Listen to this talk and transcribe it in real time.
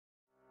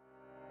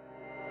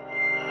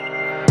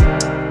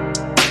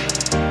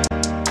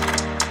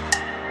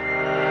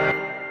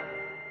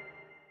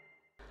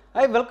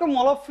I welcome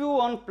all of you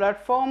on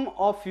platform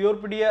of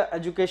YourPedia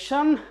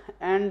education,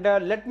 and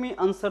let me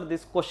answer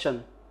this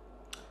question.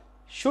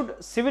 Should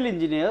civil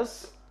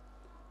engineers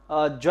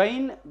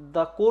join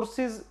the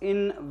courses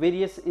in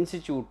various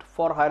institute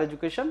for higher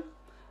education,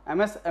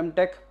 MS,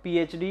 MTech,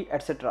 PhD,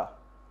 etc.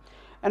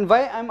 And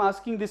why I am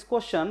asking this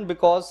question?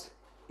 Because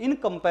in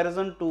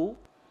comparison to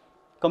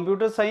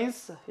computer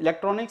science,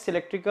 electronics,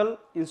 electrical,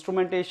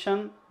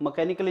 instrumentation,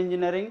 mechanical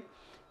engineering,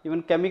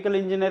 even chemical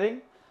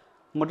engineering,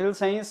 material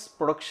science,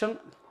 production,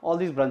 all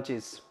these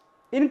branches,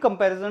 in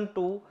comparison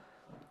to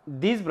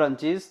these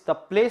branches, the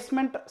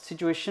placement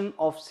situation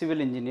of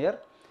civil engineer,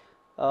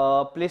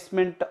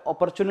 placement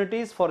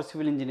opportunities for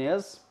civil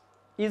engineers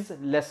is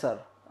lesser.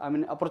 I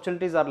mean,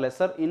 opportunities are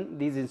lesser in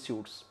these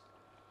institutes.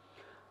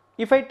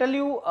 If I tell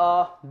you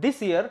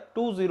this year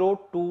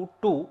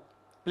 2022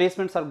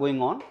 placements are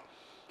going on,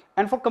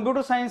 and for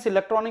computer science,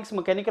 electronics,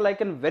 mechanical, I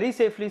can very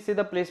safely say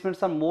the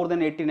placements are more than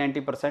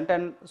 80-90%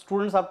 and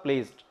students are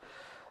placed.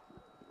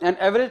 And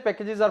average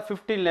packages are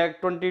 15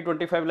 lakh,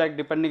 20-25 lakh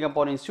depending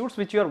upon institutes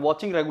which you are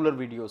watching regular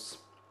videos.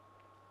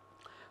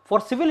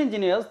 For civil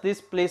engineers, these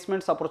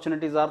placements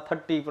opportunities are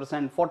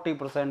 30%,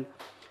 40%,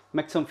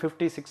 maximum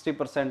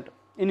 50-60%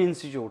 in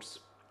institutes.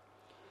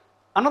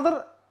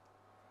 Another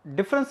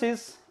difference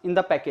is in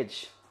the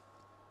package.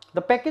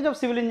 The package of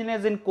civil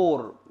engineers in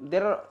core,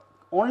 there are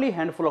only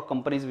handful of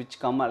companies which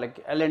come,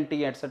 like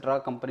L&T, etc.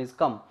 companies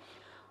come,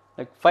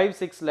 like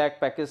 5-6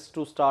 lakh package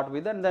to start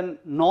with, and then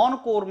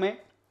non-core may,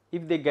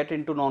 if they get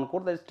into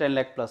non-core, that is 10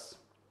 lakh plus.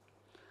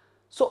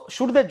 So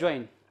should they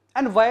join,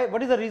 and why?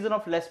 What is the reason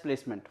of less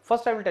placement?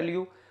 First I will tell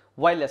you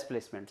why less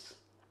placements.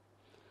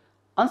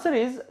 Answer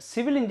is,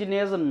 civil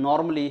engineers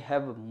normally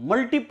have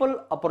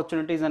multiple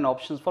opportunities and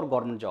options for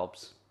government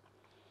jobs.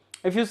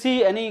 If you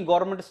see any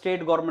government,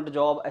 state government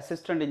job,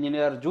 assistant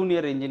engineer,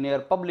 junior engineer,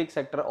 public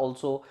sector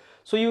also,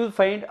 so you will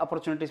find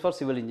opportunities for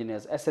civil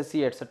engineers,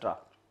 SSC, etc.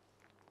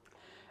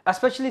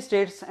 Especially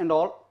states and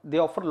all, they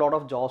offer a lot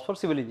of jobs for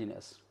civil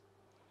engineers.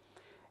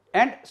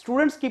 And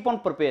students keep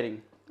on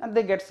preparing and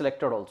they get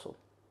selected also.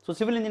 So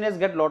civil engineers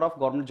get a lot of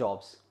government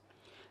jobs.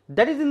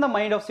 That is in the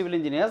mind of civil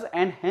engineers,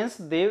 and hence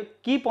they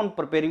keep on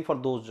preparing for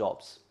those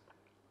jobs.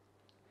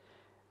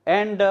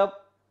 And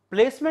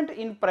placement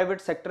in private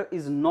sector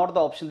is not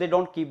the option. They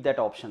don't keep that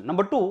option.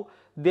 Number two,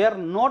 they are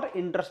not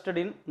interested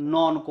in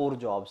non-core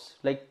jobs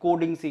like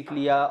coding seekh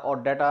liya or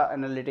data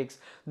analytics.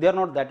 They are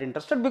not that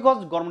interested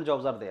because government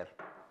jobs are there.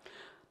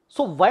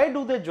 So why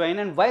do they join,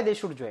 and why they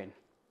should join?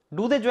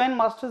 Do they join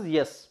masters?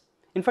 Yes.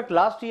 In fact,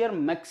 last year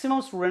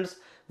maximum students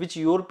which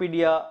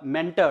YourPedia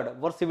mentored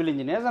were civil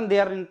engineers, and they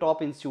are in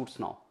top institutes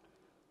now.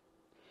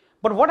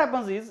 But what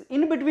happens is,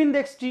 in between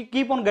they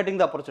keep on getting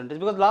the opportunities,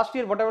 because last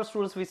year whatever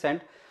students we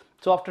sent,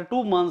 so after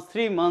 2 months,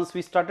 3 months,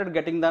 we started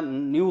getting the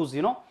news,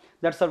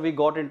 that's how we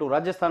got into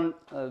Rajasthan,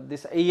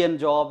 this AN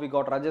job, we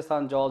got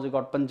Rajasthan jobs, we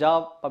got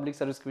Punjab Public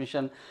Service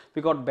Commission,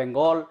 we got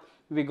Bengal,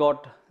 we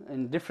got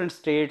in different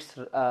states,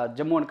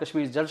 Jammu and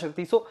Kashmir, Jal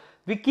Shakti. So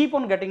we keep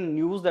on getting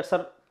news that,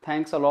 sir,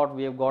 thanks a lot,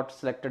 we have got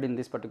selected in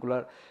this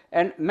particular,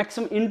 and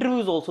maximum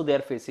interviews also they are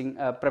facing,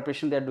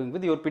 preparation they are doing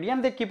with YourPedia,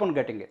 and they keep on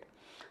getting it.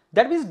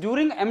 That means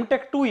during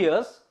MTech 2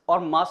 years, or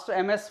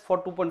Master MS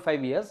for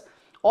 2.5 years,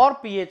 or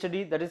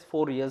PhD, that is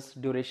 4 years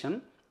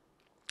duration,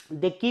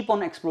 they keep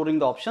on exploring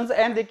the options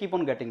and they keep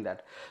on getting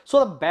that.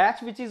 So the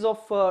batch which is of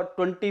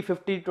 20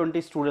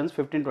 students,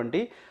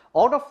 15-20,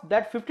 out of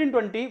that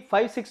 15-20,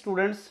 5-6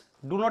 students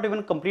do not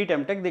even complete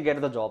MTech, they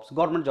get the jobs,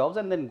 government jobs,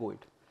 and then go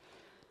it.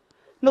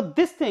 Now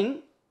this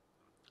thing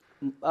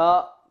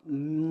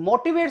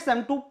motivates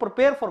them to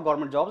prepare for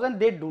government jobs, and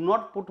they do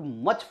not put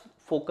much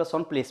focus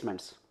on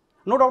placements.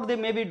 No doubt they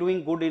may be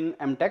doing good in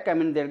MTech, I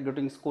mean they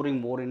are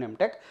scoring more in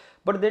MTech,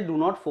 but they do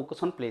not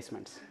focus on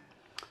placements.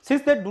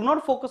 Since they do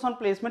not focus on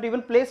placement,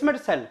 even placement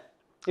cell,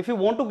 if you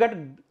want to get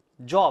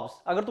jobs,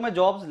 अगर तुम्हें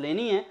jobs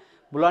लेनी है,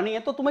 बुलानी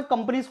है, तो तुम्हें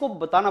companies को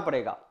बताना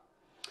पड़ेगा.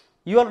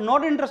 You are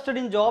not interested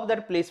in job,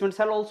 that placement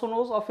cell also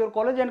knows of your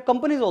college, and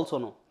companies also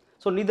know.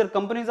 So neither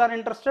companies are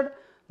interested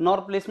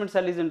nor placement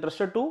cell is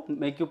interested to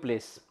make you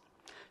place.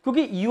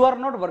 Because you are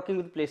not working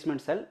with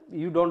placement cell,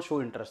 you don't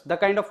show interest. The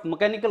kind of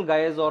mechanical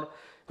guys or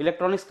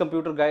electronics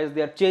computer guys,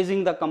 they are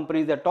chasing the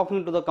companies, they are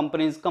talking to the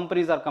companies,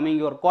 companies are coming,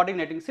 you are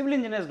coordinating. Civil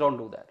engineers don't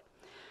do that.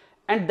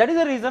 And that is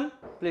the reason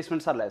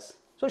placements are less.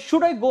 So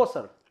should I go,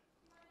 sir?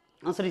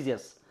 Answer is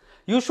yes.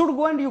 You should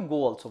go, and you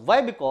go also.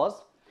 Why?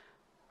 Because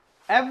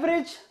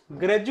average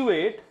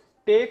graduate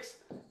takes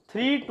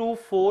 3 to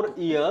 4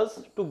 years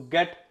to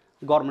get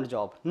government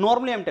job.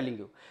 Normally I am telling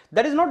you.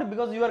 That is not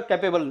because you are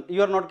capable,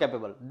 you are not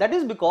capable. That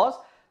is because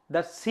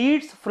the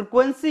seats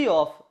frequency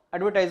of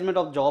advertisement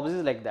of jobs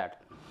is like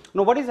that.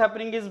 Now what is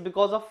happening is,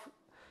 because of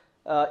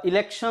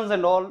elections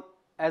and all,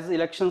 as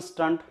elections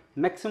stunt,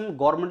 maximum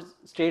government,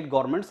 state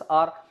governments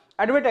are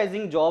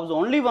advertising jobs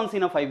only once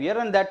in a 5 year,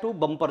 and that too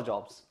bumper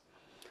jobs.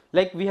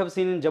 Like we have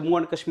seen in Jammu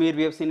and Kashmir,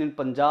 we have seen in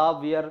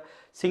Punjab, we are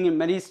seeing in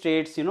many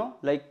states,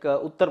 like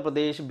Uttar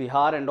Pradesh,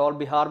 Bihar and all.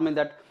 Bihar mein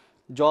that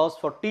jobs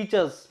for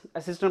teachers,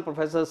 assistant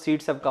professors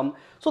seats have come.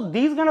 So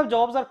these kind of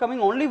jobs are coming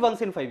only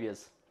once in 5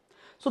 years.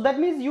 So that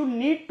means you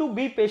need to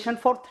be patient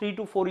for 3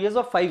 to 4 years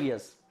or 5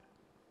 years.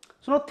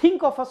 So now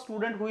think of a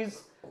student who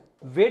is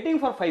waiting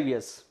for 5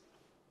 years.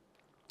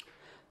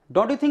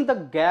 Don't you think the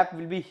gap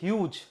will be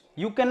huge?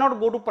 You cannot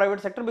go to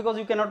private sector because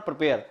you cannot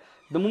prepare.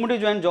 The moment you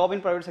join job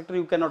in private sector,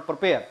 you cannot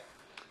prepare.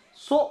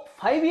 So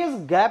 5 years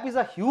gap is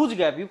a huge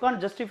gap. You can't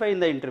justify in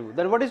the interview.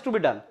 Then what is to be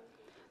done?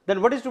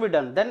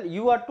 Then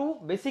you are to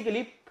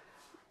basically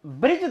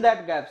bridge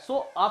that gap.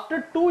 So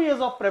after 2 years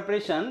of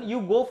preparation,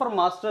 you go for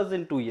masters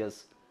in 2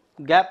 years.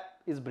 Gap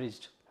is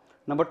bridged.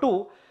 Number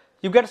 2,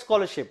 you get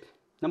scholarship.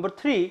 Number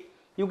 3,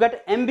 you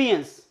get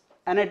ambience.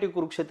 NIT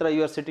Kurukshetra,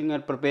 you are sitting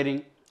and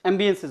preparing.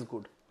 Ambience is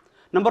good.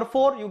 Number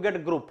 4, you get a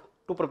group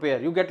to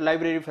prepare. You get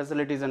library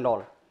facilities and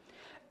all.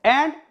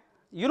 And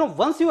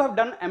once you have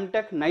done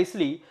MTech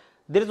nicely,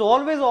 there is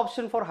always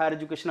option for higher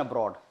education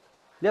abroad.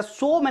 There are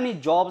so many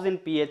jobs in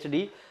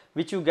PhD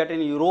which you get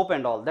in Europe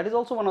and all. That is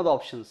also one of the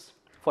options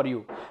for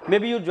you.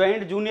 Maybe you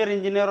joined junior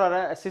engineer or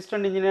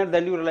assistant engineer,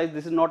 then you realize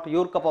this is not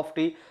your cup of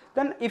tea.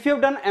 Then if you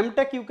have done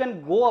MTech, you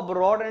can go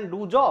abroad and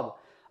do job.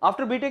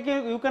 After BTech,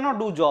 you cannot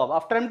do job.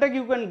 After MTech,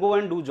 you can go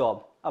and do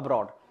job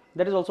abroad.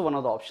 That is also one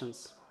of the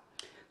options.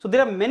 So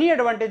there are many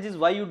advantages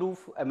why you do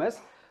MS.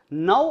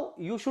 Now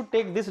you should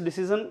take this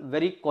decision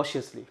very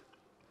cautiously,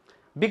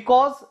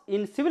 because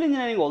in civil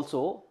engineering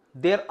also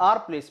there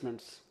are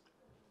placements.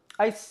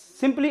 I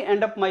simply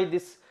end up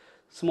this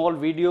small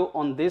video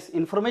on this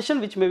information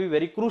which may be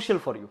very crucial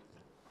for you.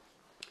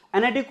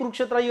 NIT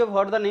Kurukshetra, you have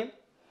heard the name.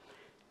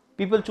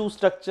 People choose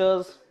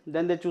structures,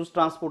 then they choose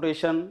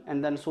transportation,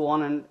 and then so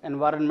on, and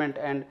environment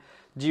and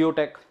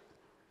geotech.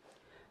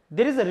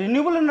 There is a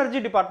renewable energy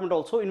department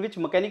also in which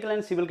mechanical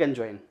and civil can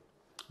join.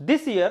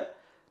 This year,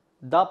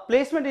 the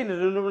placement in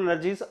renewable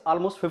energy is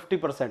almost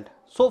 50%.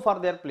 So far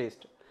they are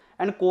placed,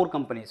 and core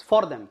companies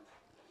for them.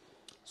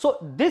 So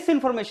this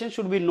information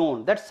should be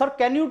known that, sir,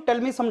 can you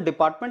tell me some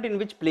department in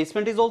which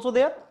placement is also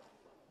there?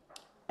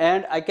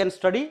 And I can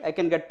study, I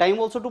can get time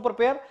also to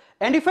prepare.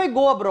 And if I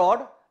go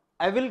abroad,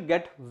 I will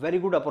get very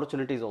good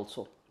opportunities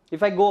also.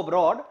 If I go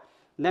abroad,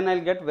 then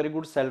I'll get very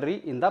good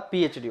salary in the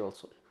PhD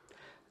also.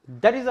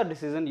 That is a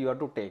decision you have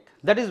to take.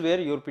 That is where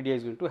YourPedia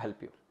is going to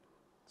help you.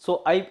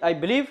 So I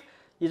believe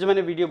ये जो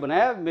मैंने video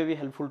बनाया may be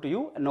helpful to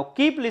you. Now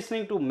keep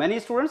listening to many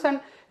students, and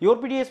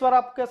YourPedia इस बार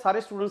आपके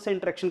सारे students से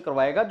interaction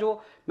करवाएगा. जो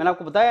मैंने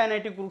आपको बताया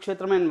NIT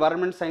कुरुक्षेत्र में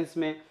एनवायरमेंट साइंस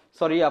में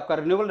आपका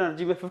रिन्यूएबल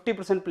एनर्जी में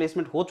 50%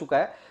 प्लेसमेंट हो चुका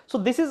है. So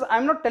this is I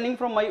am not telling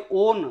from my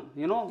own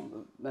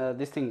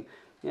this thing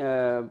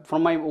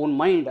from my own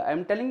mind. I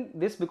am telling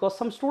this because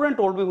some student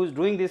told me who is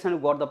doing this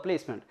and got the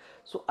placement.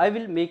 So I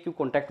will make you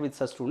contact with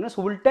such students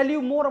who will tell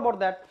you more about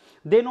that.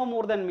 They know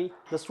more than me.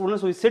 The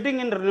students who is sitting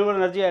in renewable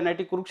energy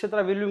NIT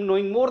Kurukshetra will be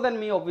knowing more than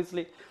me,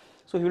 obviously.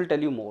 So he will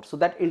tell you more. So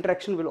that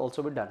interaction will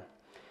also be done.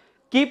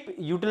 Keep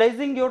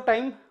utilizing your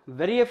time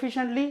very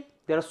efficiently.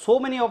 There are so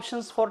many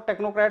options for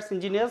technocrats,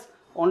 engineers.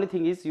 Only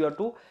thing is you have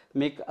to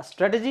make a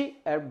strategy,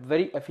 a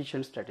very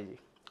efficient strategy.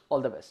 All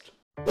the best.